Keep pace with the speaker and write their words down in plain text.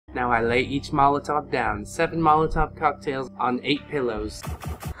Now I lay each Molotov down. 7 Molotov cocktails on 8 pillows.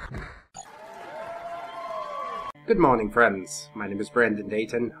 Good morning, friends. My name is Brandon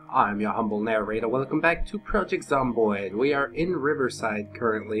Dayton. I'm your humble narrator. Welcome back to Project Zomboid. We are in Riverside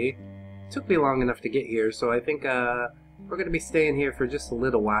currently. It took me long enough to get here, so I think we're going to be staying here for just a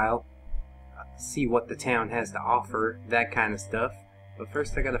little while. See what the town has to offer, that kind of stuff. But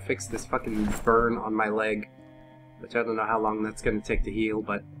first I gotta fix this fucking burn on my leg, which I don't know how long that's gonna take to heal,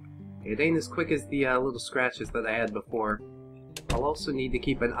 but it ain't as quick as the little scratches that I had before. I'll also need to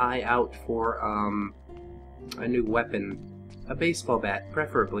keep an eye out for a new weapon. A baseball bat,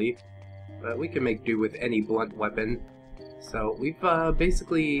 preferably, but we can make do with any blunt weapon. So we've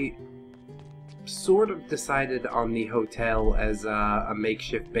basically sort of decided on the hotel as a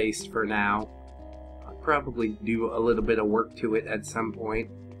makeshift base for now. Probably do a little bit of work to it at some point,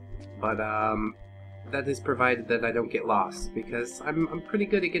 but that is provided that I don't get lost, because I'm pretty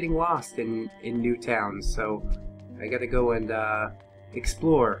good at getting lost in new towns, so I gotta go and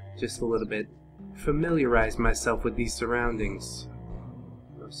explore just a little bit, familiarize myself with these surroundings.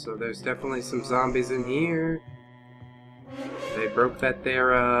 So there's definitely some zombies in here. They broke that there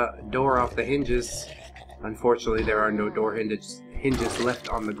door off the hinges. Unfortunately, there are no door hinges left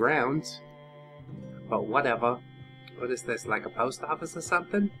on the ground. But whatever. What is this, like a post office or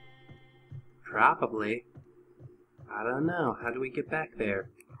something? Probably. I don't know. How do we get back there?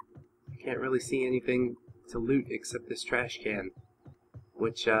 I can't really see anything to loot except this trash can.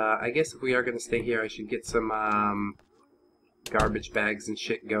 Which, I guess if we are going to stay here, I should get some, garbage bags and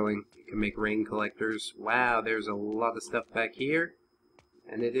shit going. You can make rain collectors. Wow, there's a lot of stuff back here.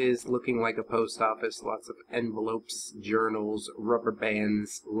 And it is looking like a post office. Lots of envelopes, journals, rubber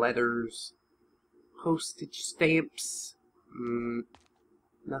bands, letters, postage stamps.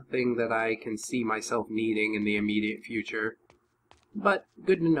 Nothing that I can see myself needing in the immediate future. But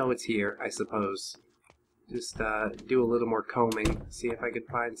good to know it's here, I suppose. Just do a little more combing, see if I could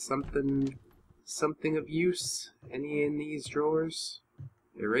find something of use. Any in these drawers?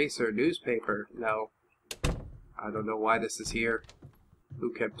 Eraser, newspaper. No. I don't know why this is here.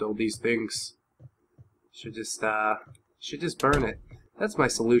 Who kept all these things? Should just burn it. That's my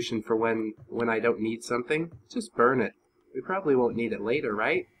solution for when I don't need something. Just burn it. We probably won't need it later,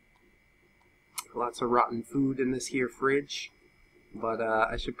 right? Lots of rotten food in this here fridge. But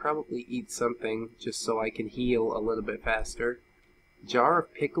I should probably eat something just so I can heal a little bit faster. Jar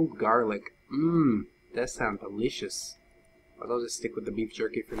of pickled garlic. That sounds delicious. But I'll just stick with the beef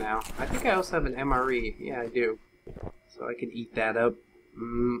jerky for now. I think I also have an MRE. Yeah, I do. So I can eat that up.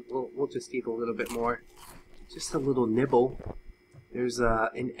 We'll just eat a little bit more. Just a little nibble. There's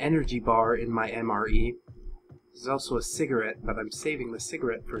an energy bar in my MRE. There's also a cigarette, but I'm saving the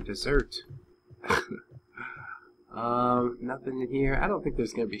cigarette for dessert. Nothing in here. I don't think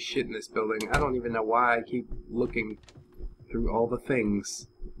there's gonna be shit in this building. I don't even know why I keep looking through all the things.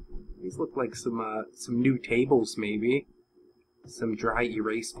 These look like some new tables, maybe. Some dry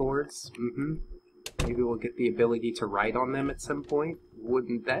erase boards. Maybe we'll get the ability to write on them at some point.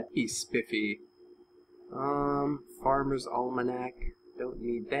 Wouldn't that be spiffy? Farmer's Almanac. Don't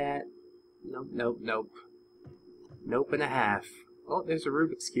need that. Nope. Nope and a half. Oh, there's a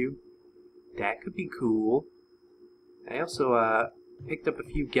Rubik's Cube. That could be cool. I also, picked up a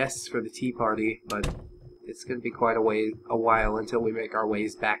few guests for the tea party, but it's gonna be quite a while until we make our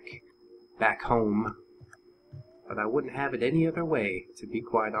ways back home. But I wouldn't have it any other way, to be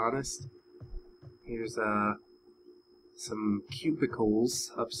quite honest. Here's, some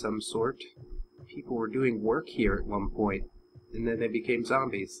cubicles of some sort. People were doing work here at one point, and then they became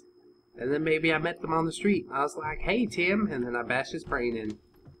zombies. And then maybe I met them on the street. I was like, hey, Tim, and then I bashed his brain in.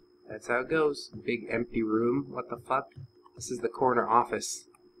 That's how it goes. Big empty room. What the fuck? This is the corner office.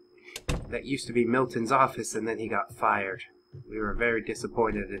 That used to be Milton's office, and then he got fired. We were very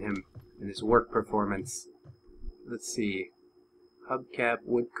disappointed in him and his work performance. Let's see. Hubcap,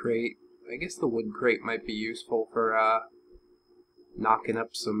 wood crate. I guess the wood crate might be useful for, knocking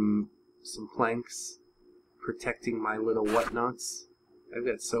up some planks. Protecting my little whatnots. I've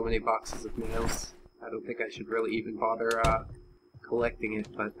got so many boxes of nails. I don't think I should really even bother, collecting it,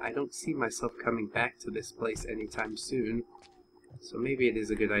 but I don't see myself coming back to this place anytime soon. So maybe it is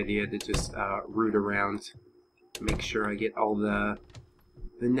a good idea to just, root around. Make sure I get all the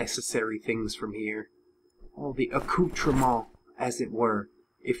necessary things from here. All the accoutrements, as it were,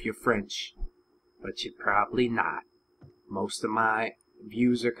 if you're French. But you're probably not. Most of my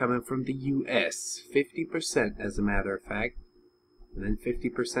views are coming from the US. 50%, as a matter of fact. And then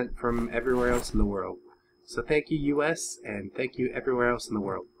 50% from everywhere else in the world. So thank you, US, and thank you everywhere else in the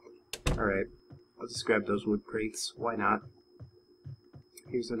world. Alright, I'll just grab those wood crates. Why not?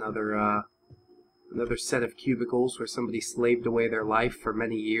 Here's another set of cubicles where somebody slaved away their life for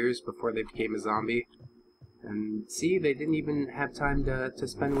many years before they became a zombie. And see, they didn't even have time to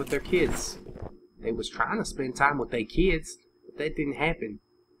spend with their kids. They was trying to spend time with their kids, but that didn't happen.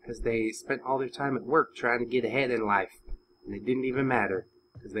 Because they spent all their time at work trying to get ahead in life. And it didn't even matter.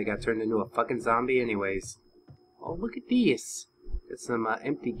 Because they got turned into a fucking zombie anyways. Oh, look at this. Got some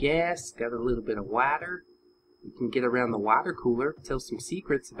empty gas. Got a little bit of water. You can get around the water cooler. Tell some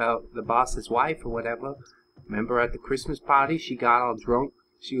secrets about the boss's wife or whatever. Remember at the Christmas party, she got all drunk.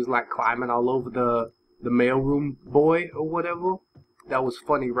 She was like climbing all over the mailroom boy or whatever. That was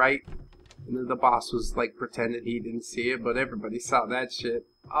funny, right? And then the boss was like pretending he didn't see it, but everybody saw that shit.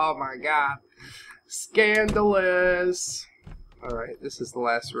 Oh my god. Scandalous. Alright, this is the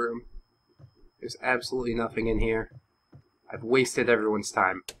last room. There's absolutely nothing in here. I've wasted everyone's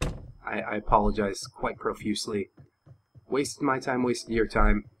time. I apologize quite profusely. Wasted my time, wasted your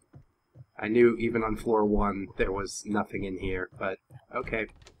time. I knew even on floor 1 there was nothing in here, but okay.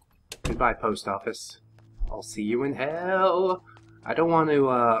 Goodbye, post office. I'll see you in hell. I don't want to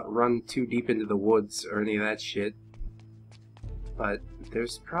run too deep into the woods or any of that shit. But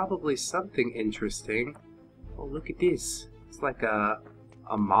there's probably something interesting. Oh, look at this. It's like a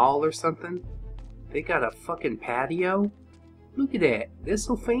mall or something. They got a fucking patio. Look at that. They're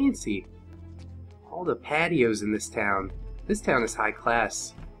so fancy. All the patios in this town. This town is high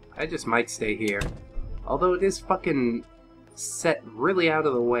class. I just might stay here. Although it is fucking set really out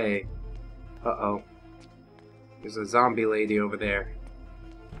of the way. Uh-oh. There's a zombie lady over there.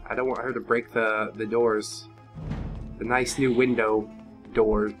 I don't want her to break the doors. The nice new window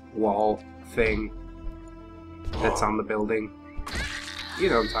door wall thing that's on the building. You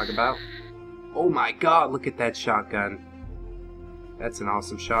know what I'm talking about. Oh my god, look at that shotgun. That's an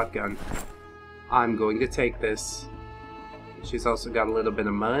awesome shotgun. I'm going to take this. She's also got a little bit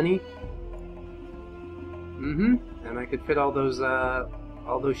of money. And I could fit all those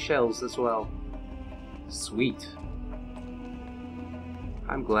shells as well. Sweet.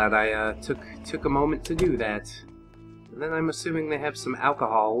 I'm glad I took a moment to do that. And then I'm assuming they have some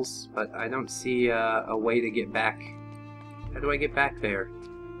alcohols, but I don't see a way to get back. How do I get back there?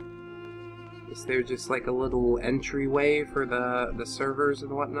 Is there just like a little entryway for the servers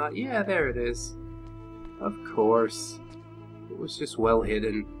and whatnot? Yeah, there it is. Of course. It was just well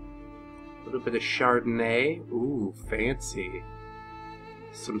hidden. A little bit of Chardonnay. Ooh, fancy.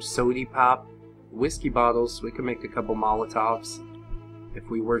 Some sody pop. Whiskey bottles. We could make a couple Molotovs if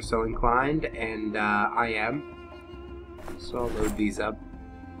we were so inclined, and I am. So I'll load these up.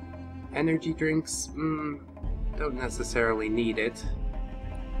 Energy drinks. Don't necessarily need it.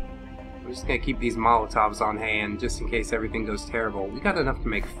 I'm just gonna keep these Molotovs on hand just in case everything goes terrible. We got enough to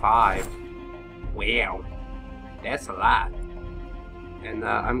make 5. Wow. That's a lot. And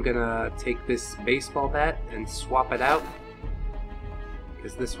I'm gonna take this baseball bat and swap it out.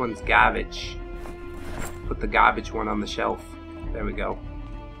 Because this one's garbage. Put the garbage one on the shelf. There we go.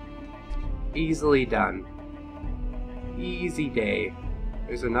 Easily done. Easy day.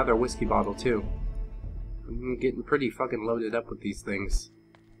 There's another whiskey bottle too. I'm getting pretty fucking loaded up with these things.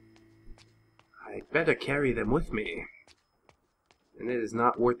 I'd better carry them with me. And it is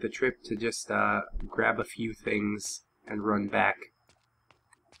not worth the trip to just grab a few things and run back.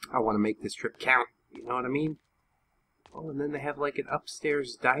 I want to make this trip count, you know what I mean? Oh, and then they have like an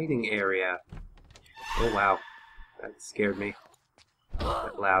upstairs dining area. Oh wow, that scared me.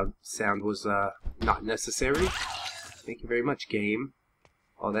 That loud sound was not necessary. Thank you very much, game.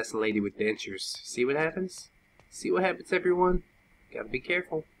 Oh, that's a lady with dentures. See what happens? See what happens, everyone? Gotta be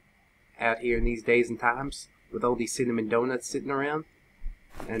careful. Out here in these days and times, with all these cinnamon donuts sitting around.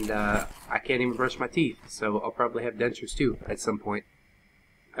 And I can't even brush my teeth, so I'll probably have dentures too at some point.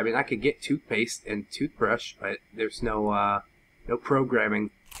 I mean, I could get toothpaste and toothbrush, but there's no programming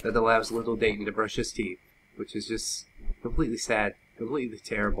that allows little Dayton to brush his teeth, which is just completely sad, completely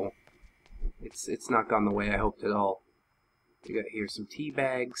terrible. It's not gone the way I hoped at all. We got here some tea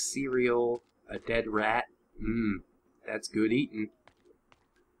bags, cereal, a dead rat. That's good eating.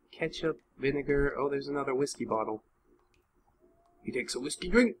 Ketchup, vinegar. Oh, there's another whiskey bottle. He takes a whiskey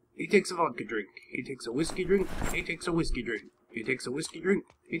drink. He takes a vodka drink. He takes a whiskey drink. He takes a whiskey drink. He takes a whiskey drink.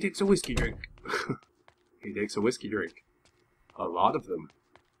 He takes a whiskey drink. He takes a whiskey drink. A lot of them.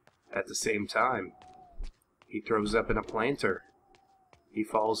 At the same time. He throws up in a planter. He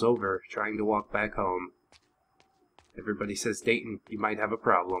falls over, trying to walk back home. Everybody says, Dayton, you might have a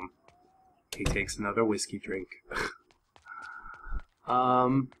problem. He takes another whiskey drink.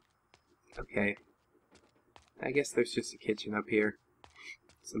 Okay. I guess there's just a kitchen up here.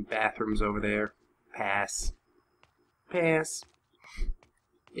 Some bathrooms over there. Pass. Pass.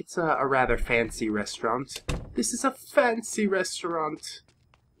 It's a rather fancy restaurant. This is a fancy restaurant.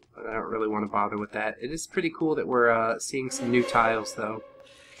 But I don't really want to bother with that. It is pretty cool that we're seeing some new tiles, though.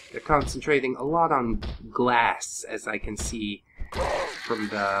 They're concentrating a lot on glass, as I can see from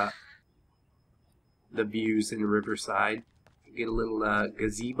the views in Riverside. Get a little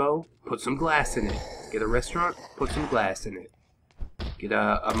gazebo, put some glass in it. Get a restaurant, put some glass in it. Get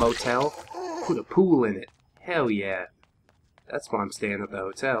a motel, put a pool in it. Hell yeah. That's why I'm staying at the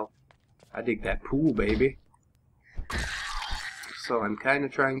hotel. I dig that pool, baby. So I'm kind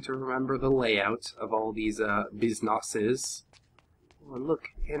of trying to remember the layout of all these businesses. Oh, look,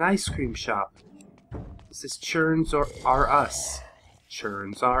 an ice cream shop. This is Churns are Us.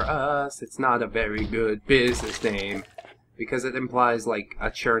 Churns are Us. It's not a very good business name because it implies like a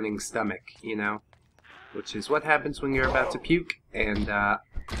churning stomach, you know? Which is what happens when you're about to puke, and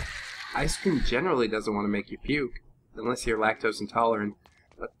ice cream generally doesn't want to make you puke unless you're lactose intolerant.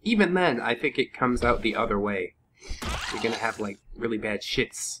 But even then, I think it comes out the other way. You're gonna have like really bad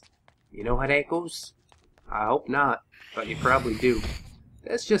shits. You know how that goes? I hope not, but you probably do.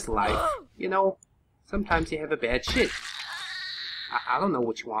 That's just life, you know? Sometimes you have a bad shit. I don't know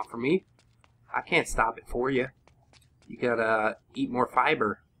what you want from me. I can't stop it for you. You gotta eat more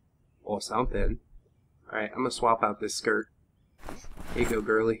fiber. Or something. Alright, I'm gonna swap out this skirt. Here you go,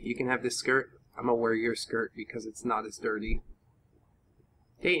 girly. You can have this skirt. I'm gonna wear your skirt because it's not as dirty.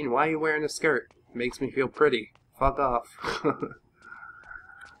 Dayton, why are you wearing a skirt? It makes me feel pretty. Fuck off.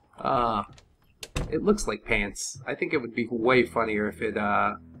 It looks like pants. I think it would be way funnier if it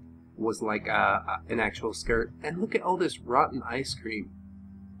was like an actual skirt. And look at all this rotten ice cream.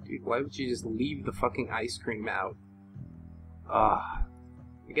 Dude, why would you just leave the fucking ice cream out? I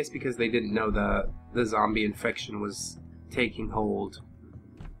guess because they didn't know the zombie infection was taking hold.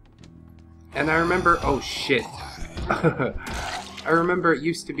 And I remember, oh shit. I remember it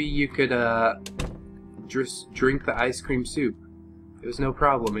used to be you could just drink the ice cream soup. It was no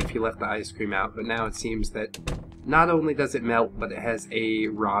problem if you left the ice cream out, but now it seems that not only does it melt, but it has a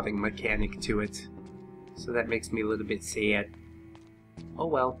rotting mechanic to it. So that makes me a little bit sad. Oh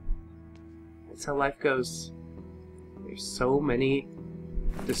well. That's how life goes. There's so many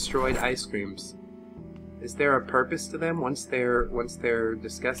destroyed ice creams. Is there a purpose to them once they're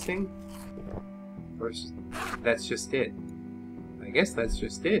disgusting? Or that's just it? I guess that's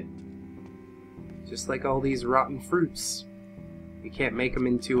just it. Just like all these rotten fruits. You can't make them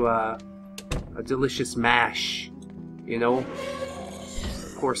into a delicious mash, you know?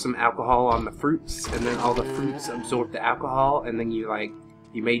 Pour some alcohol on the fruits, and then all the fruits absorb the alcohol, and then you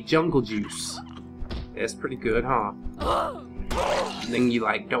made jungle juice. That's pretty good, huh? And then you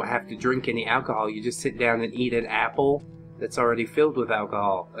don't have to drink any alcohol. You just sit down and eat an apple that's already filled with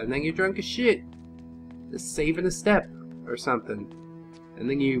alcohol, and then you're drunk as shit. Just saving a step or something. And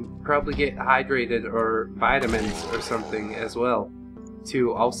then you probably get hydrated or vitamins or something as well,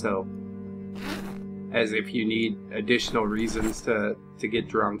 too, also. As if you need additional reasons to get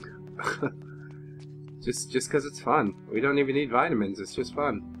drunk. just because it's fun. We don't even need vitamins, it's just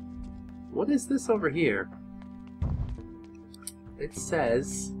fun. What is this over here? It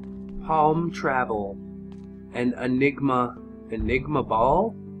says Palm Travel and Enigma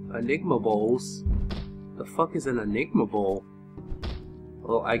Ball? Enigma Bowls? The fuck is an Enigma Bowl?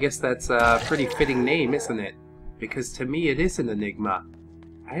 Well, I guess that's a pretty fitting name, isn't it? Because to me it is an enigma.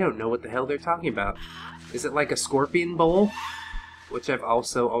 I don't know what the hell they're talking about. Is it like a scorpion bowl? Which I've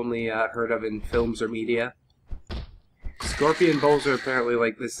also only heard of in films or media. Scorpion bowls are apparently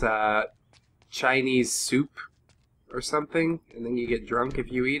like this Chinese soup or something, and then you get drunk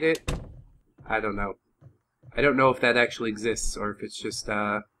if you eat it. I don't know. I don't know if that actually exists or if it's just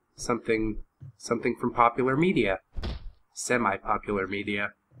something from popular media. Semi-popular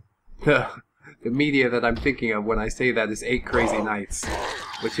media. The media that I'm thinking of when I say that is 8 Crazy Nights.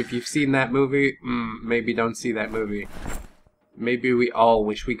 Which, if you've seen that movie, maybe don't see that movie. Maybe we all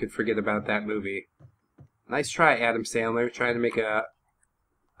wish we could forget about that movie. Nice try, Adam Sandler, trying to make a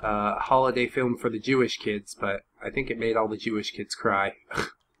holiday film for the Jewish kids, but I think it made all the Jewish kids cry.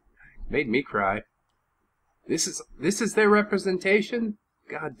 Made me cry. This is their representation?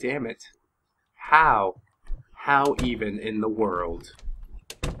 God damn it. How? How even in the world?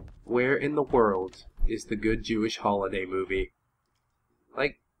 Where in the world is the good Jewish holiday movie?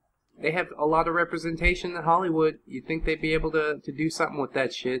 Like, they have a lot of representation in Hollywood. You'd think they'd be able to do something with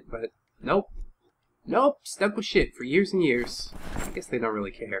that shit, but nope. Nope, stuck with shit for years and years. I guess they don't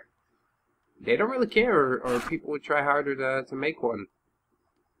really care. They don't really care, or people would try harder to make one.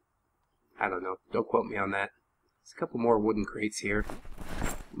 I don't know. Don't quote me on that. There's a couple more wooden crates here.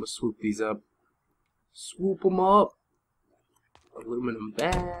 I'm gonna swoop these up. Swoop them up. Aluminum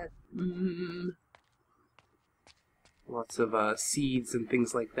bat. Lots of seeds and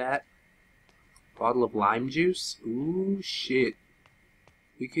things like that. Bottle of lime juice. Ooh, shit.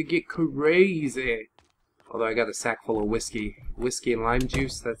 We could get crazy. Although I got a sack full of whiskey. Whiskey and lime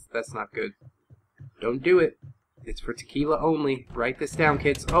juice, that's not good. Don't do it. It's for tequila only. Write this down,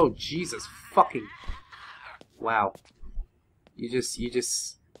 kids. Oh, Jesus fucking... Wow. You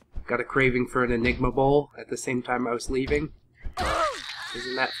just got a craving for an Enigma bowl at the same time I was leaving?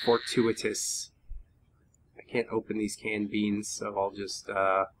 Isn't that fortuitous? I can't open these canned beans, so I'll just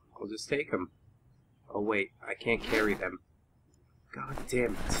take them. Oh wait, I can't carry them. God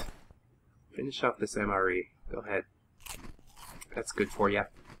damn it. Finish off this MRE. Go ahead. That's good for you.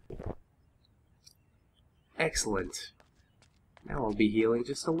 Excellent. Now I'll be healing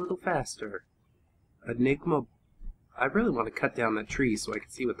just a little faster. Enigma... I really want to cut down that tree so I can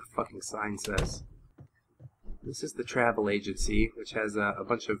see what the fucking sign says. This is the travel agency, which has a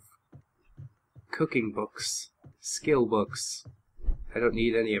bunch of cooking books, skill books. I don't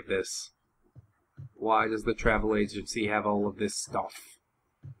need any of this. Why does the travel agency have all of this stuff?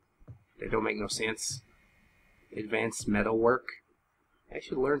 They don't make no sense. Advanced metalwork. I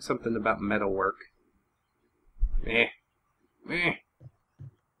should learn something about metalwork. Meh. Meh.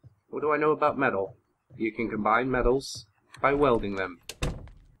 What do I know about metal? You can combine metals by welding them.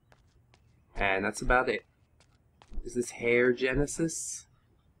 And that's about it. Is this hair genesis?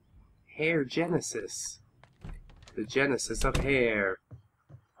 Hair genesis. The genesis of hair.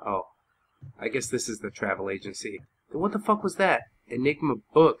 Oh. I guess this is the travel agency. What the fuck was that? Enigma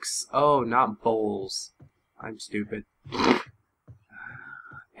books. Oh, not bowls. I'm stupid.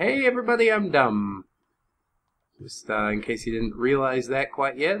 Hey everybody, I'm dumb. Just in case you didn't realize that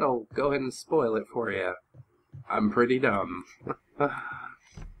quite yet, I'll go ahead and spoil it for you. I'm pretty dumb.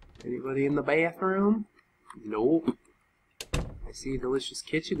 Anybody in the bathroom? Nope. I see a delicious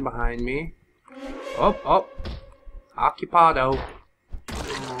kitchen behind me. Oh, oh. Occupado.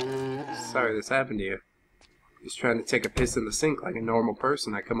 Sorry this happened to you. Just trying to take a piss in the sink like a normal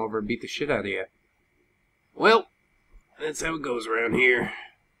person. I come over and beat the shit out of you. Well, that's how it goes around here.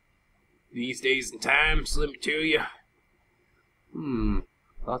 These days and times, let me tell you.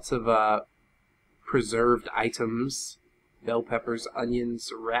 Lots of preserved items. Bell peppers,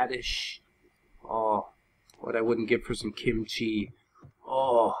 onions, radish. Oh, what I wouldn't give for some kimchi.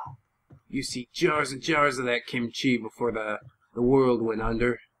 Oh, you see jars and jars of that kimchi before the world went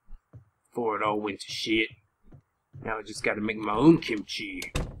under. Before it all went to shit. Now I just gotta make my own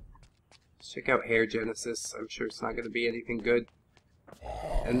kimchi. Let's check out Hair Genesis. I'm sure it's not gonna be anything good.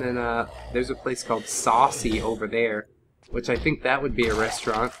 And then there's a place called Saucy over there, which I think that would be a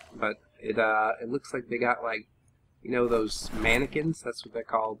restaurant, but it looks like they got, like, you know, those mannequins? That's what they're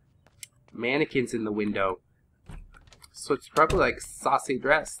called. Mannequins in the window. So it's probably like a saucy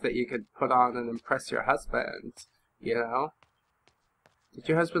dress that you could put on and impress your husband, you know? Did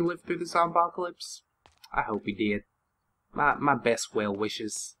your husband live through the zombocalypse? I hope he did. My best well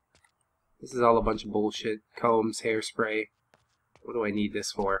wishes. This is all a bunch of bullshit. Combs, hairspray. What do I need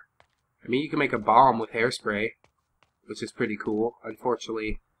this for? I mean, you can make a bomb with hairspray, which is pretty cool.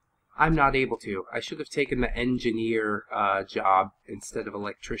 Unfortunately, I'm not able to. I should have taken the engineer job instead of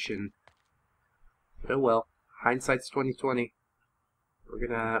electrician. But oh well. Hindsight's 20/20.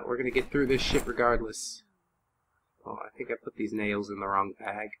 We're gonna get through this shit regardless. Oh, I think I put these nails in the wrong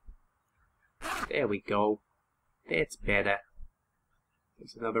bag. There we go. That's better.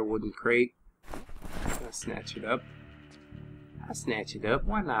 There's another wooden crate. I'll snatch it up. I'll snatch it up.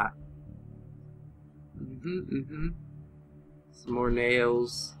 Why not? Some more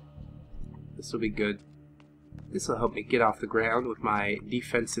nails. This will be good. This will help me get off the ground with my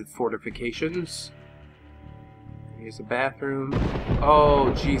defensive fortifications. Here's a bathroom.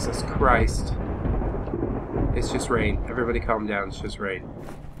 Oh, Jesus Christ. It's just rain. Everybody calm down. It's just rain.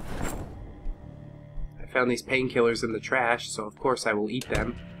 I found these painkillers in the trash, so of course I will eat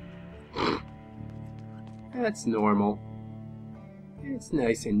them. That's normal. It's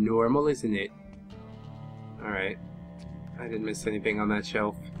nice and normal, isn't it? Alright. I didn't miss anything on that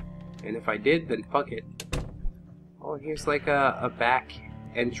shelf. And if I did, then fuck it. Oh, here's like a back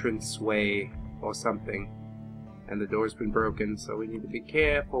entrance way or something. And the door's been broken, so we need to be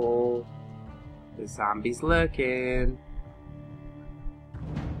careful. The zombie's lurking.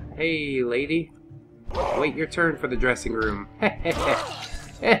 Hey, lady. Wait your turn for the dressing room.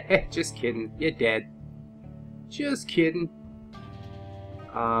 Just kidding. You're dead. Just kidding.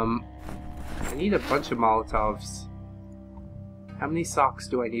 I need a bunch of Molotovs. How many socks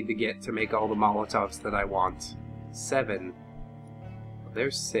do I need to get to make all the Molotovs that I want? 7.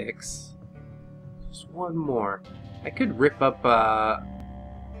 There's 6. Just one more. I could rip up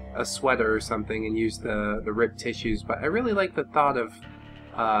a sweater or something and use the ripped tissues, but I really like the thought of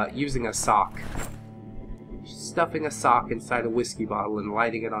using a sock. Stuffing a sock inside a whiskey bottle and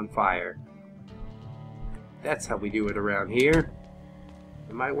lighting it on fire. That's how we do it around here.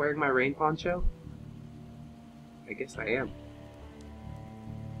 Am I wearing my rain poncho? I guess I am.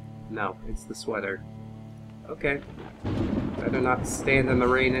 No, it's the sweater. Okay. Better not stand in the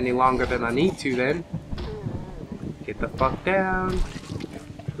rain any longer than I need to then. Get the fuck down.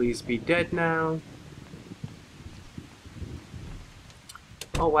 Please be dead now.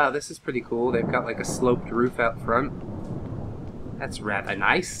 Oh wow, this is pretty cool. They've got like a sloped roof out front. That's rather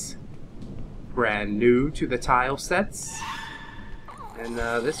nice. Brand new to the tile sets. And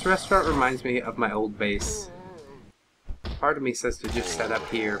this restaurant reminds me of my old base. Part of me says to just set up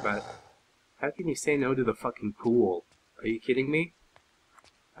here, but how can you say no to the fucking pool? Are you kidding me?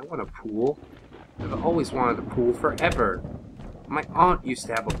 I want a pool. I've always wanted a pool forever. My aunt used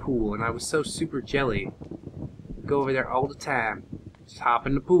to have a pool and I was so super jelly. I'd go over there all the time. Just hop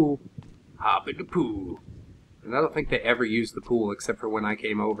in the pool. Hop in the pool. And I don't think they ever used the pool except for when I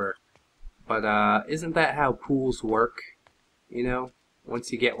came over. But isn't that how pools work? You know?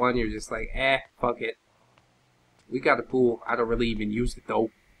 Once you get one, you're just like, fuck it. We got a pool. I don't really even use it though.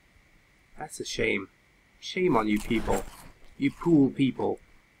 That's a shame. Shame on you people. You pool people.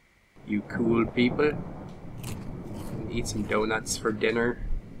 You cool people. Eat some donuts for dinner.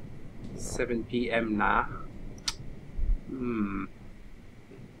 7 p.m. nah.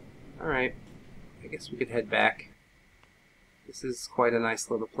 Alright. I guess we could head back. This is quite a nice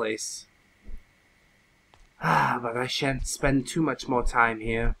little place. But I shan't spend too much more time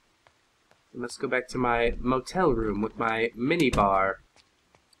here. Let's go back to my motel room with my minibar.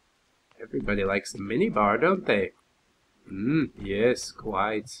 Everybody likes a minibar, don't they? Yes,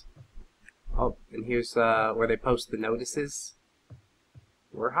 quite. Oh, and here's where they post the notices.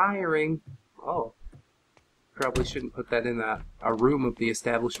 We're hiring. Oh. Probably shouldn't put that in a room of the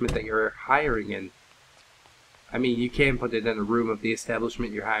establishment that you're hiring in. I mean, you can put it in a room of the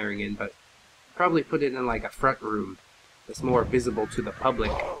establishment you're hiring in, but probably put it in like a front room that's more visible to the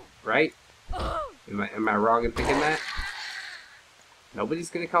public, right? Am I wrong in thinking that? Nobody's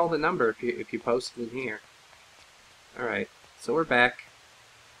gonna call the number if you post it in here. Alright, so we're back.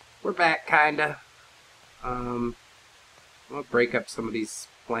 We're back, kinda. I'm gonna break up some of these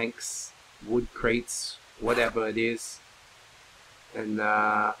planks, wood crates, whatever it is. And,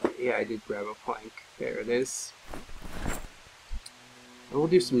 yeah, I did grab a plank. There it is. And we'll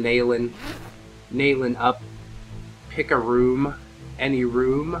do some nailing. Nailing up. Pick a room. Any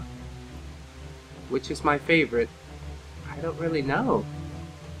room. Which is my favorite? I don't really know.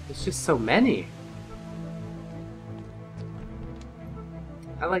 There's just so many.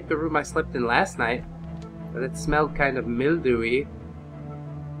 I like the room I slept in last night, but it smelled kind of mildewy.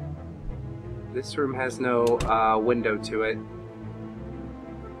 This room has no window to it.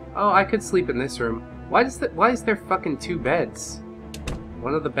 Oh, I could sleep in this room. Why is there fucking 2 beds?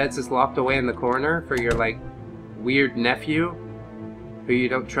 One of the beds is locked away in the corner for your, like, weird nephew who you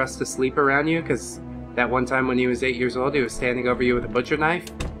don't trust to sleep around you, because that one time when he was 8 years old, he was standing over you with a butcher knife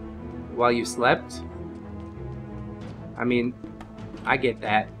while you slept. I mean, I get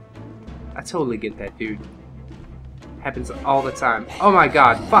that. I totally get that, dude. Happens all the time. Oh my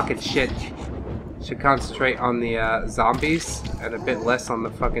god, fucking shit. Should concentrate on the zombies and a bit less on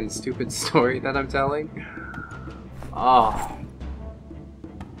the fucking stupid story that I'm telling. Oh.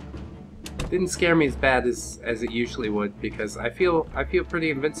 Didn't scare me as bad as it usually would, because I feel pretty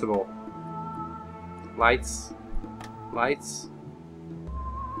invincible. Lights. Lights.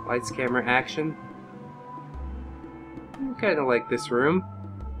 Lights, camera, action. I kinda like this room.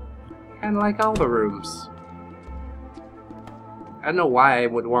 Kinda like all the rooms. I don't know why I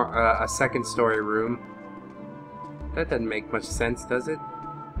would want a second story room. That doesn't make much sense, does it?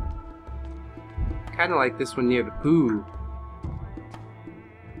 Kinda like this one near the pool.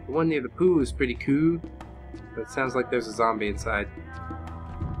 The one near the pool is pretty cool, but it sounds like there's a zombie inside.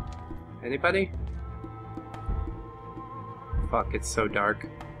 Anybody? Fuck, it's so dark.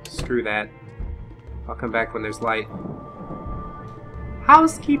 Screw that. I'll come back when there's light.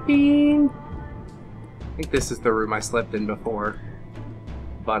 Housekeeping! I think this is the room I slept in before.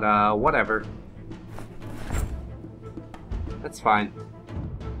 But, whatever. That's fine.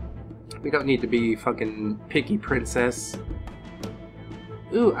 We don't need to be fucking picky princess.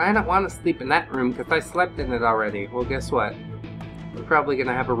 Ooh, I don't want to sleep in that room because I slept in it already. Well, guess what? We're probably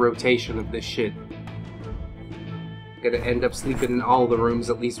gonna have a rotation of this shit. Gonna end up sleeping in all the rooms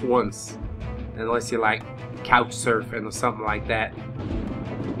at least once. Unless you like couch surfing or something like that.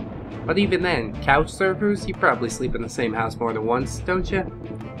 But even then, couch surfers, you probably sleep in the same house more than once, don't you?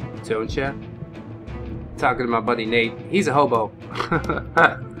 Don't you? Talking to my buddy Nate, he's a hobo.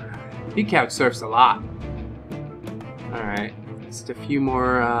 He couch surfs a lot. Alright, just a few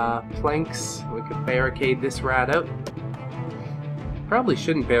more planks. We could barricade this rat up. Probably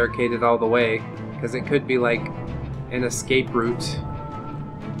shouldn't barricade it all the way, because it could be like an escape route.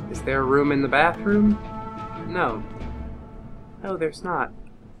 Is there a room in the bathroom? No. No, there's not.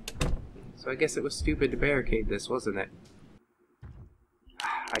 So I guess it was stupid to barricade this, wasn't it?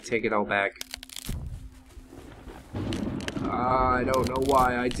 I take it all back. I don't know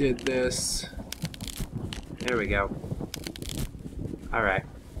why I did this. There we go. Alright.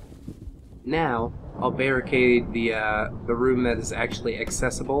 Now, I'll barricade the room that is actually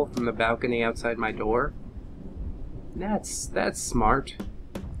accessible from the balcony outside my door. That's smart.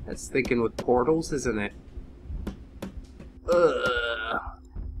 That's thinking with portals, isn't it? Ugh.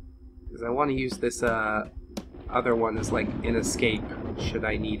 Because I want to use this other one as like an escape, should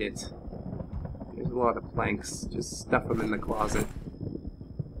I need it. There's a lot of planks. Just stuff them in the closet.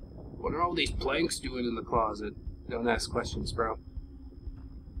 What are all these planks doing in the closet? Don't ask questions, bro.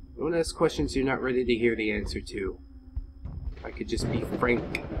 Don't ask questions you're not ready to hear the answer to. I could just be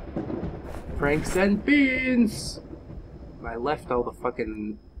frank. Franks and beans! I left all the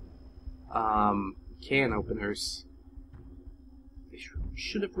fucking can openers. I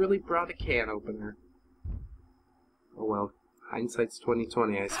should have really brought a can opener. Oh well, hindsight's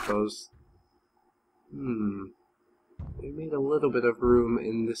 20/20, I suppose. They made a little bit of room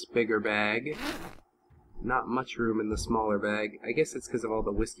in this bigger bag. Not much room in the smaller bag. I guess it's because of all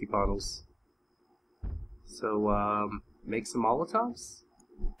the whiskey bottles. So, make some Molotovs?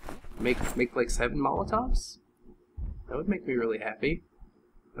 Make like 7 Molotovs? That would make me really happy.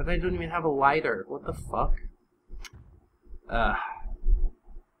 But I don't even have a lighter. What the fuck?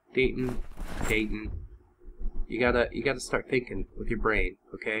 Dayton. You gotta start thinking with your brain,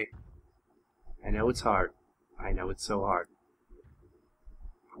 okay? I know it's hard. I know it's so hard.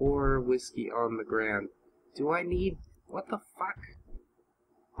 Pour whiskey on the ground. Do I need... What the fuck?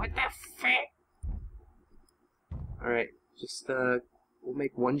 What the fuck? Alright, just, we'll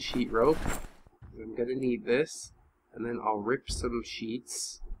make 1 sheet rope. I'm gonna need this. And then I'll rip some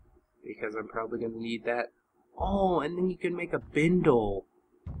sheets. Because I'm probably gonna need that. Oh, and then you can make a bindle.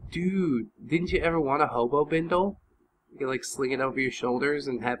 Dude, didn't you ever want a hobo bindle? You can like sling it over your shoulders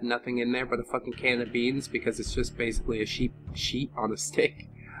and have nothing in there but a fucking can of beans because it's just basically a sheet on a stick.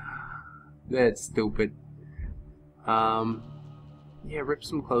 That's stupid. Yeah, rip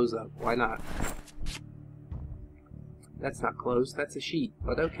some clothes up. Why not? That's not clothes, that's a sheet,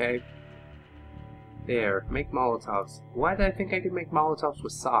 but okay. There, make Molotovs. Why did I think I could make Molotovs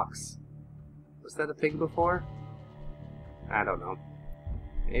with socks? Was that a thing before? I don't know.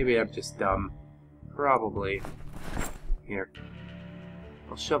 Maybe I'm just dumb. Probably. Here.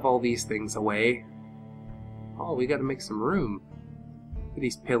 I'll shove all these things away. Oh, we gotta make some room. Look at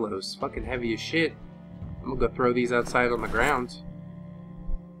these pillows. Fucking heavy as shit. I'm gonna go throw these outside on the ground.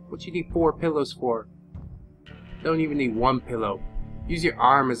 What you need 4 pillows for? Don't even need 1 pillow. Use your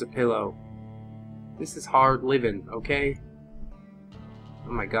arm as a pillow. This is hard living, okay?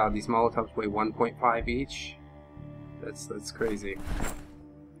 Oh my god, these Molotovs weigh 1.5 each? That's crazy.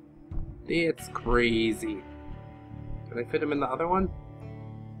 It's crazy. Can I fit them in the other one?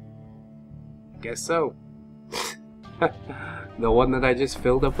 Guess so. The one that I just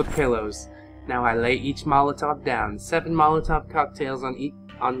filled up with pillows. Now I lay each Molotov down. 7 Molotov cocktails on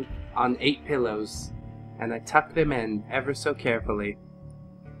 8 pillows. And I tuck them in ever so carefully.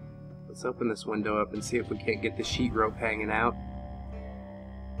 Let's open this window up and see if we can't get the sheet rope hanging out.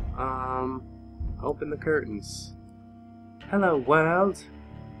 Open the curtains. Hello, world.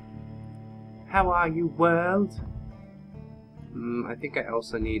 How are you, world? I think I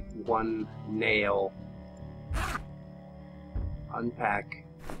also need 1 nail. Unpack.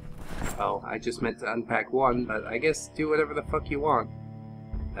 Oh, I just meant to unpack 1, but I guess do whatever the fuck you want.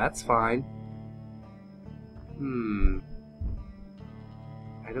 That's fine.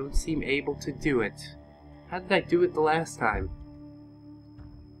 I don't seem able to do it. How did I do it the last time?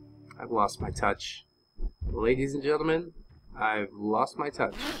 I've lost my touch. Ladies and gentlemen, I've lost my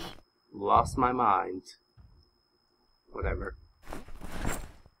touch. Lost my mind. Whatever.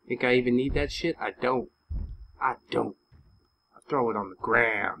 Think I even need that shit? I don't. I'll throw it on the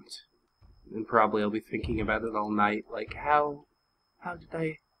ground. And probably I'll be thinking about it all night. Like, how did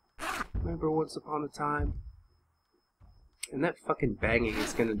I remember once upon a time? And that fucking banging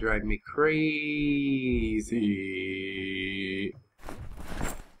is gonna drive me crazy.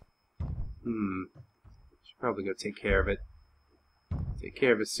 Should probably go take care of it. Take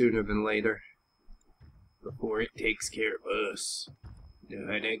care of it sooner than later. Before it takes care of us. You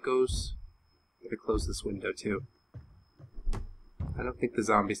know how that goes? Better close this window too. I don't think the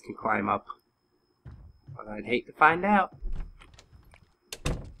zombies can climb up. But I'd hate to find out.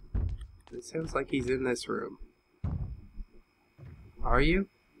 It sounds like he's in this room. Are you?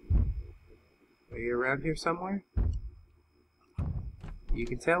 Are you around here somewhere? You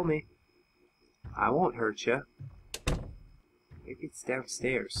can tell me. I won't hurt you. Maybe it's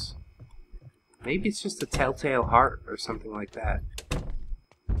downstairs. Maybe it's just a telltale heart or something like that.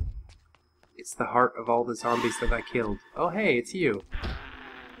 It's the heart of all the zombies that I killed. Oh hey, it's you.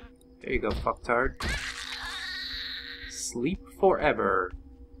 There you go, fucktard. Sleep forever.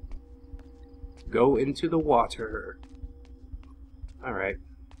 Go into the water. Alright.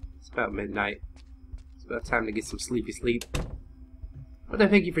 It's about midnight. It's about time to get some sleepy sleep. But I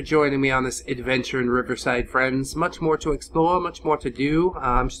thank you for joining me on this adventure in Riverside, friends. Much more to explore, much more to do.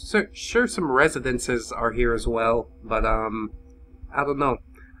 I'm sure some residences are here as well, but I don't know.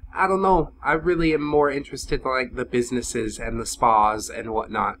 I really am more interested in like the businesses and the spas and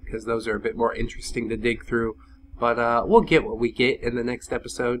whatnot, because those are a bit more interesting to dig through. But we'll get what we get in the next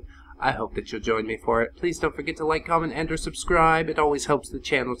episode. I hope that you'll join me for it. Please don't forget to like, comment, and or subscribe. It always helps the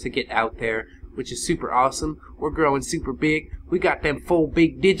channel to get out there, which is super awesome. We're growing super big. We got them 4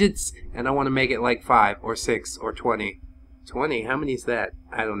 big digits, and I want to make it like 5 or 6 or 20. 20? How many is that?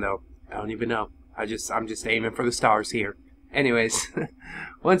 I don't know. I don't even know. I'm just aiming for the stars here. Anyways,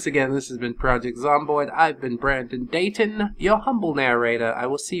 once again, this has been Project Zomboid. I've been Brandon Dayton, your humble narrator. I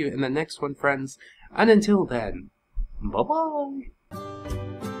will see you in the next one, friends. And until then, bye-bye.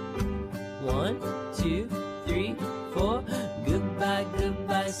 1, 2, 3, 4. Goodbye,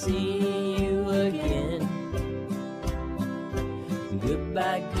 goodbye, see you again.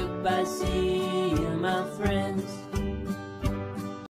 Goodbye, goodbye, see you, my friends.